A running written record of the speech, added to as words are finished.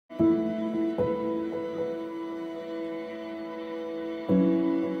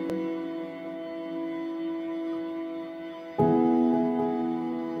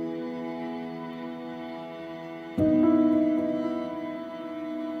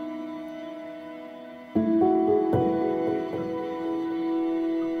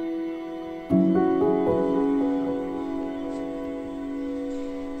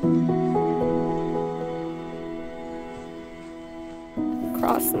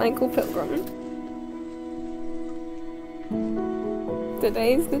Michael Pilgrim.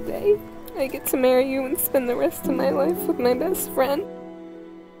 Today's the day I get to marry you and spend the rest of my life with my best friend.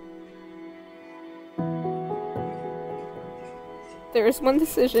 There is one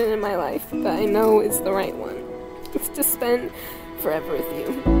decision in my life that I know is the right one. It's to spend forever with you.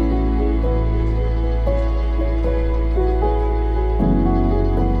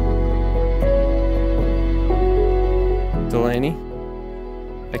 Delaney,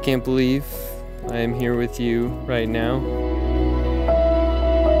 I can't believe I am here with you right now.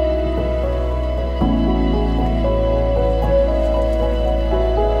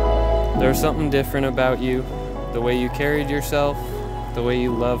 There's something different about you, the way you carried yourself, the way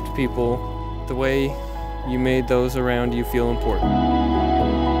you loved people, the way you made those around you feel important.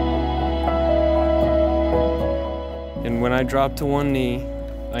 And when I dropped to one knee,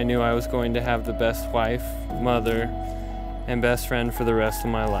 I knew I was going to have the best wife, mother, and best friend for the rest of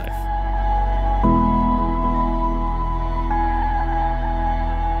my life.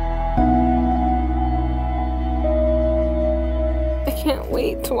 I can't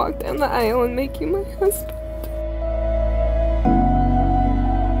wait to walk down the aisle and make you my husband.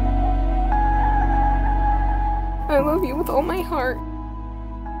 I love you with all my heart.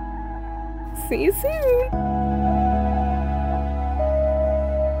 See you soon.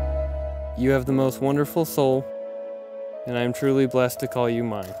 You have the most wonderful soul, and I am truly blessed to call you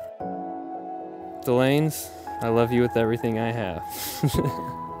mine. Delanes, I love you with everything I have.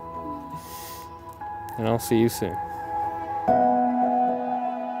 And I'll see you soon.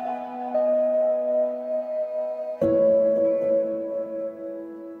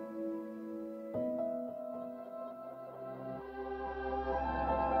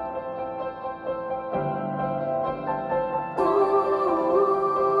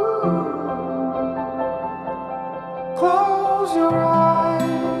 Close your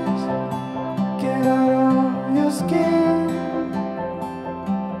eyes, get out of your skin.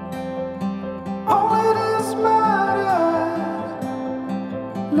 All it is matters,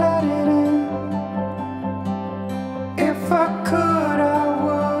 let it in. If I could, I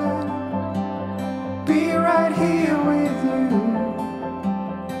would be right here with you.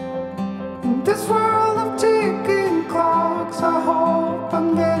 In this world of ticking clocks, I hope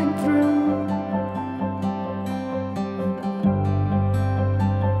I'm getting through.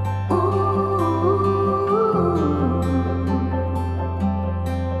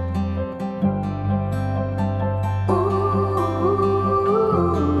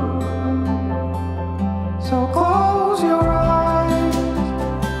 So close your eyes,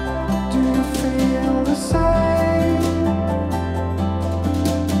 do you feel the same?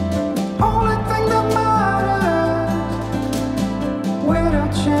 Only thing that matters,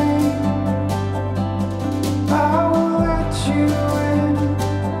 without shame, I will let you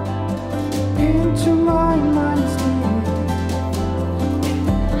into my mind's deep.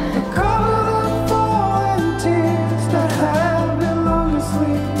 The color that falling tears that have been long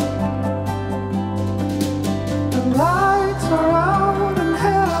asleep. The lights are out and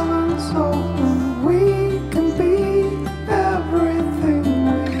heaven's open. We can be everything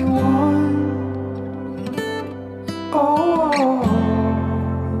we want. Oh,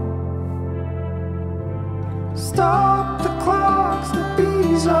 stop the clocks, the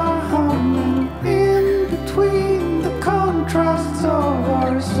bees are humming in between the contrasts of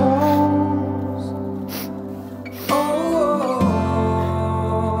our souls.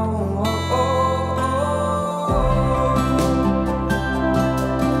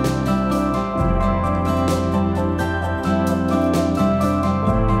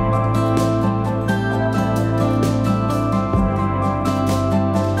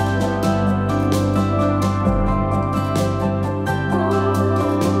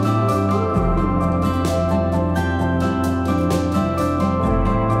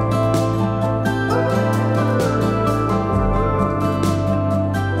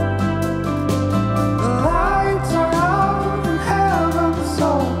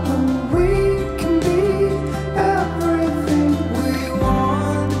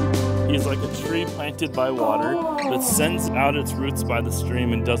 Planted by water, that sends out its roots by the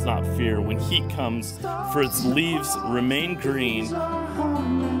stream and does not fear when heat comes, for its leaves remain green,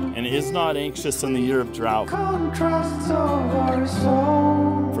 and is not anxious in the year of drought,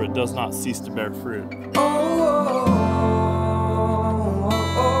 for it does not cease to bear fruit.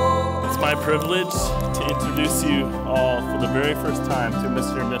 It's my privilege to introduce you all for the very first time to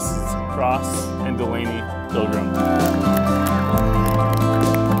Mr. and Mrs. Cross and Delaney Pilgrim.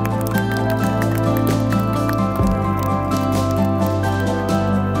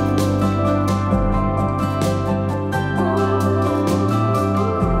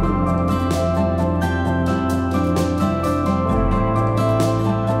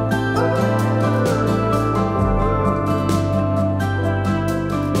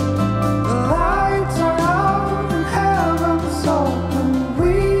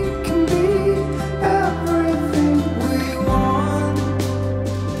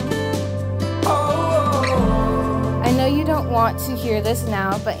 hear this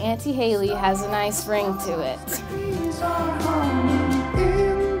now, but Auntie Haley has a nice ring to it.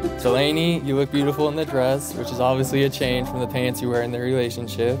 Delaney, you look beautiful in the dress, which is obviously a change from the pants you wear in the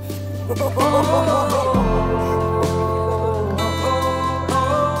relationship.